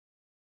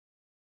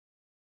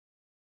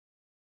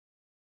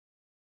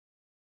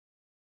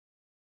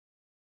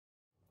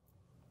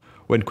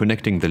when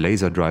connecting the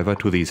laser driver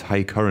to these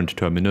high current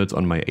terminals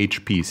on my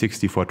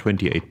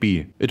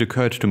HP6428B, it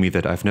occurred to me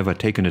that I've never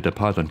taken it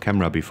apart on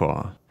camera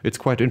before. It's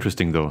quite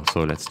interesting though,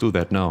 so let's do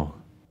that now.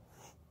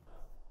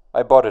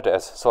 I bought it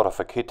as sort of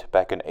a kit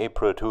back in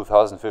April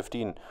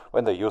 2015,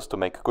 when they used to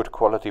make good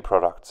quality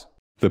products.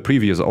 The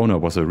previous owner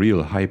was a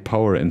real high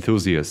power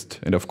enthusiast,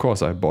 and of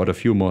course I bought a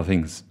few more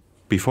things.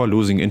 Before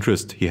losing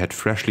interest, he had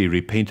freshly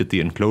repainted the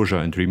enclosure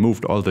and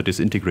removed all the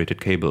disintegrated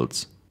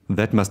cables.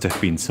 That must have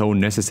been so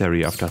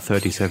necessary after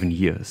 37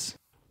 years.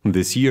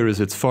 This year is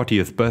its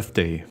 40th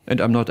birthday,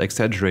 and I'm not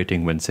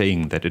exaggerating when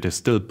saying that it is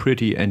still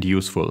pretty and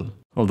useful,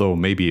 although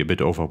maybe a bit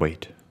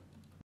overweight.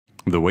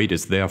 The weight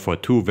is there for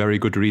two very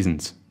good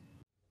reasons.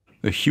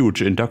 A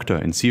huge inductor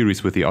in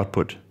series with the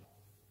output,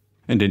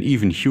 and an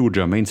even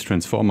huger mains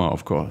transformer,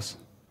 of course.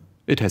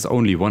 It has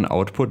only one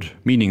output,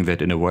 meaning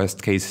that in a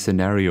worst case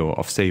scenario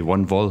of say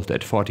 1 volt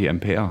at 40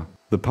 ampere,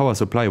 the power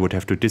supply would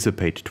have to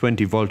dissipate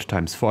 20 volt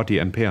times 40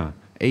 ampere,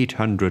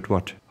 800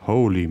 watt.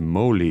 Holy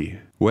moly!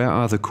 Where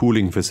are the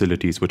cooling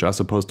facilities which are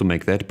supposed to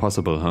make that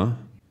possible, huh?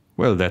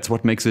 Well, that's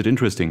what makes it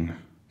interesting.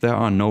 There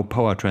are no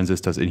power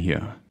transistors in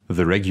here.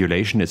 The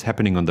regulation is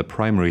happening on the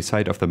primary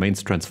side of the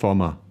mains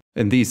transformer,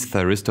 and these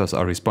thyristors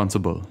are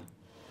responsible.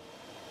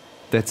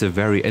 That's a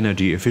very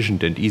energy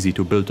efficient and easy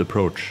to build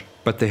approach,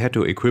 but they had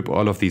to equip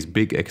all of these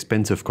big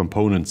expensive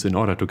components in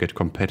order to get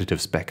competitive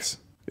specs.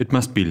 It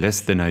must be less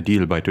than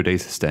ideal by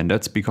today's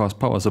standards because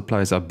power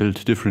supplies are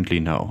built differently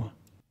now.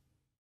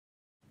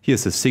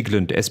 Here's a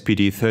SIGLENT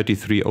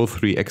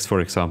SPD3303X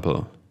for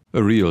example,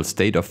 a real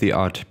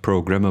state-of-the-art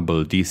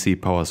programmable DC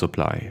power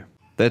supply.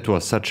 That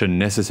was such a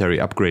necessary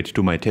upgrade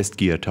to my test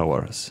gear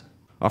towers.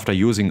 After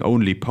using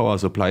only power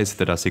supplies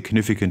that are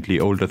significantly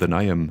older than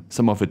I am,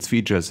 some of its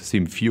features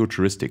seem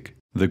futuristic.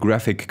 The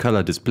graphic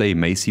color display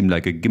may seem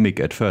like a gimmick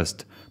at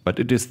first, but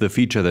it is the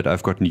feature that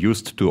I've gotten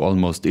used to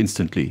almost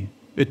instantly.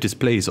 It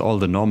displays all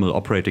the normal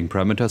operating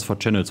parameters for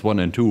channels 1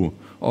 and 2,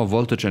 or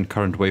voltage and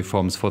current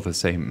waveforms for the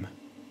same.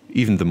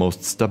 Even the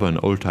most stubborn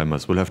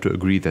oldtimers will have to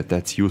agree that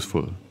that's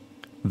useful.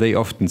 They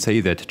often say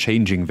that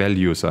changing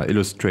values are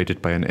illustrated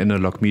by an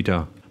analog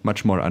meter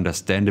much more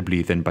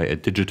understandably than by a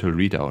digital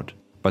readout.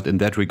 But in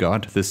that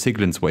regard, the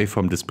SIGLENT's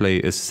waveform display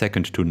is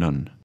second to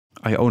none.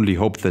 I only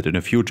hope that in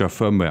a future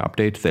firmware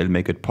update they'll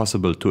make it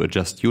possible to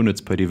adjust units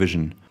per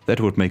division.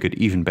 That would make it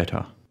even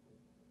better.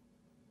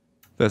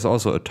 There's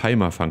also a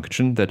timer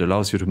function that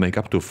allows you to make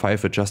up to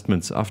 5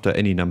 adjustments after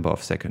any number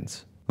of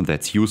seconds.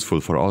 That's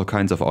useful for all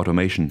kinds of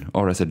automation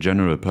or as a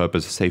general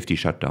purpose safety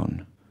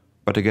shutdown.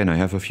 But again, I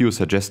have a few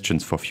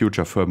suggestions for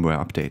future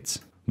firmware updates.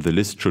 The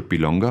list should be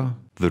longer,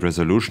 the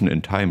resolution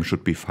in time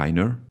should be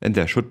finer, and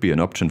there should be an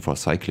option for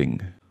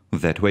cycling.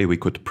 That way we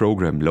could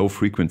program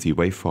low-frequency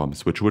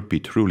waveforms, which would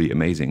be truly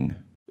amazing.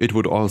 It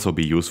would also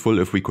be useful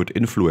if we could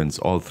influence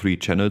all 3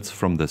 channels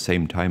from the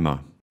same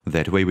timer.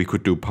 That way we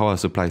could do power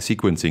supply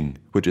sequencing,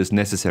 which is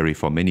necessary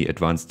for many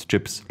advanced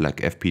chips like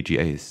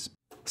FPGAs.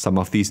 Some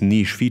of these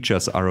niche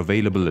features are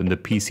available in the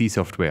PC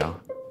software.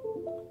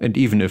 And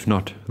even if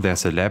not,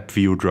 there's a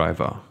LabVIEW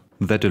driver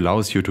that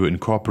allows you to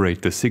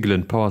incorporate the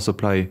SIGLENT power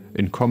supply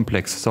in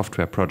complex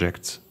software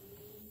projects.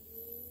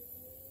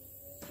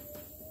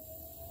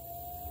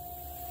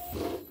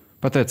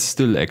 But that's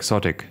still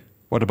exotic.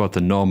 What about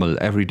the normal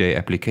everyday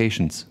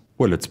applications?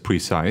 Well, it's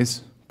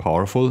precise,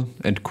 powerful,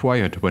 and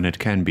quiet when it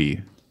can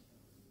be.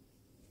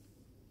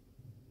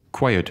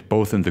 Quiet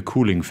both in the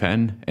cooling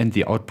fan and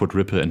the output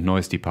ripple and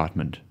noise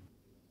department.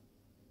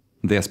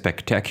 Their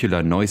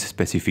spectacular noise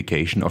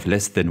specification of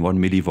less than 1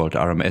 mV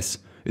RMS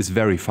is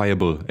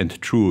verifiable and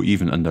true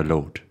even under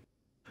load.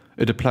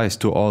 It applies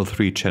to all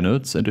 3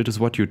 channels and it is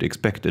what you'd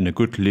expect in a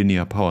good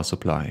linear power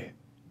supply.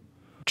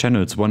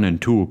 Channels 1 and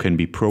 2 can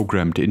be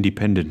programmed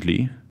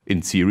independently,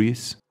 in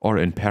series, or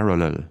in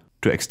parallel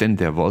to extend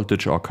their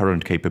voltage or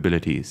current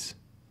capabilities.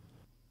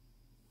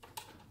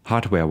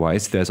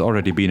 Hardware-wise, there's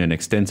already been an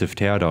extensive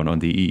teardown on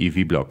the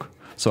EEV block,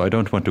 so I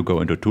don't want to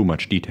go into too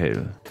much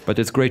detail. But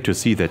it's great to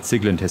see that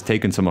SIGLENT has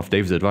taken some of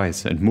Dave's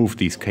advice and moved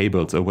these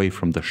cables away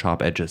from the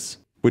sharp edges,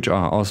 which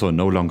are also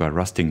no longer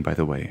rusting, by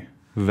the way.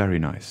 Very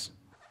nice.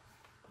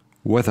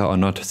 Whether or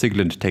not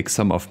SIGLENT takes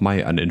some of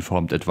my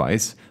uninformed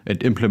advice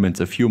and implements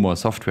a few more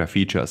software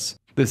features,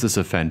 this is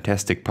a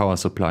fantastic power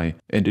supply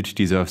and it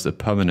deserves a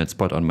permanent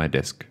spot on my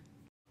desk.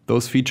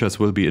 Those features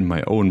will be in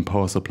my own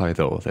power supply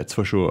though, that's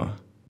for sure.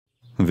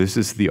 This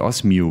is the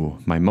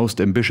OSMU, my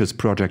most ambitious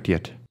project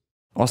yet.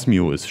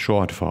 OSMU is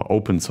short for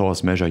Open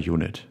Source Measure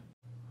Unit.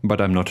 But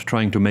I'm not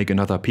trying to make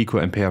another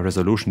picoampere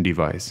resolution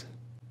device.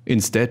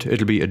 Instead,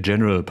 it'll be a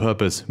general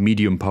purpose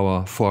medium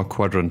power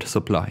 4-quadrant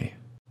supply.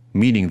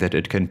 Meaning that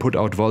it can put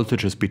out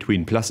voltages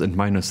between plus and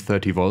minus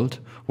 30 volt,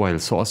 while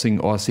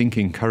sourcing or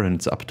sinking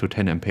currents up to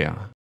 10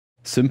 ampere.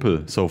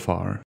 Simple so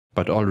far,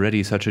 but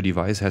already such a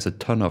device has a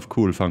ton of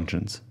cool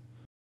functions.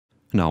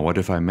 Now what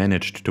if I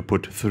managed to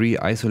put 3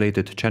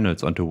 isolated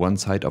channels onto one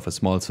side of a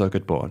small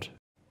circuit board?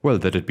 Well,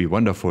 that'd be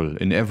wonderful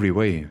in every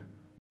way.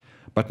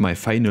 But my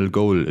final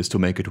goal is to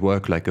make it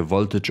work like a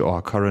voltage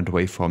or current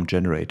waveform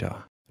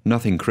generator.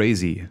 Nothing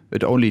crazy,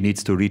 it only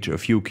needs to reach a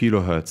few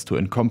kilohertz to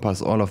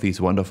encompass all of these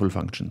wonderful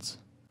functions.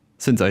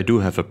 Since I do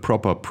have a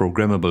proper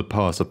programmable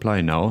power supply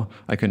now,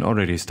 I can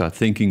already start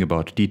thinking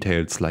about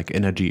details like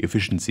energy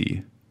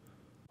efficiency.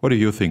 What do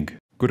you think?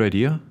 Good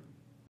idea?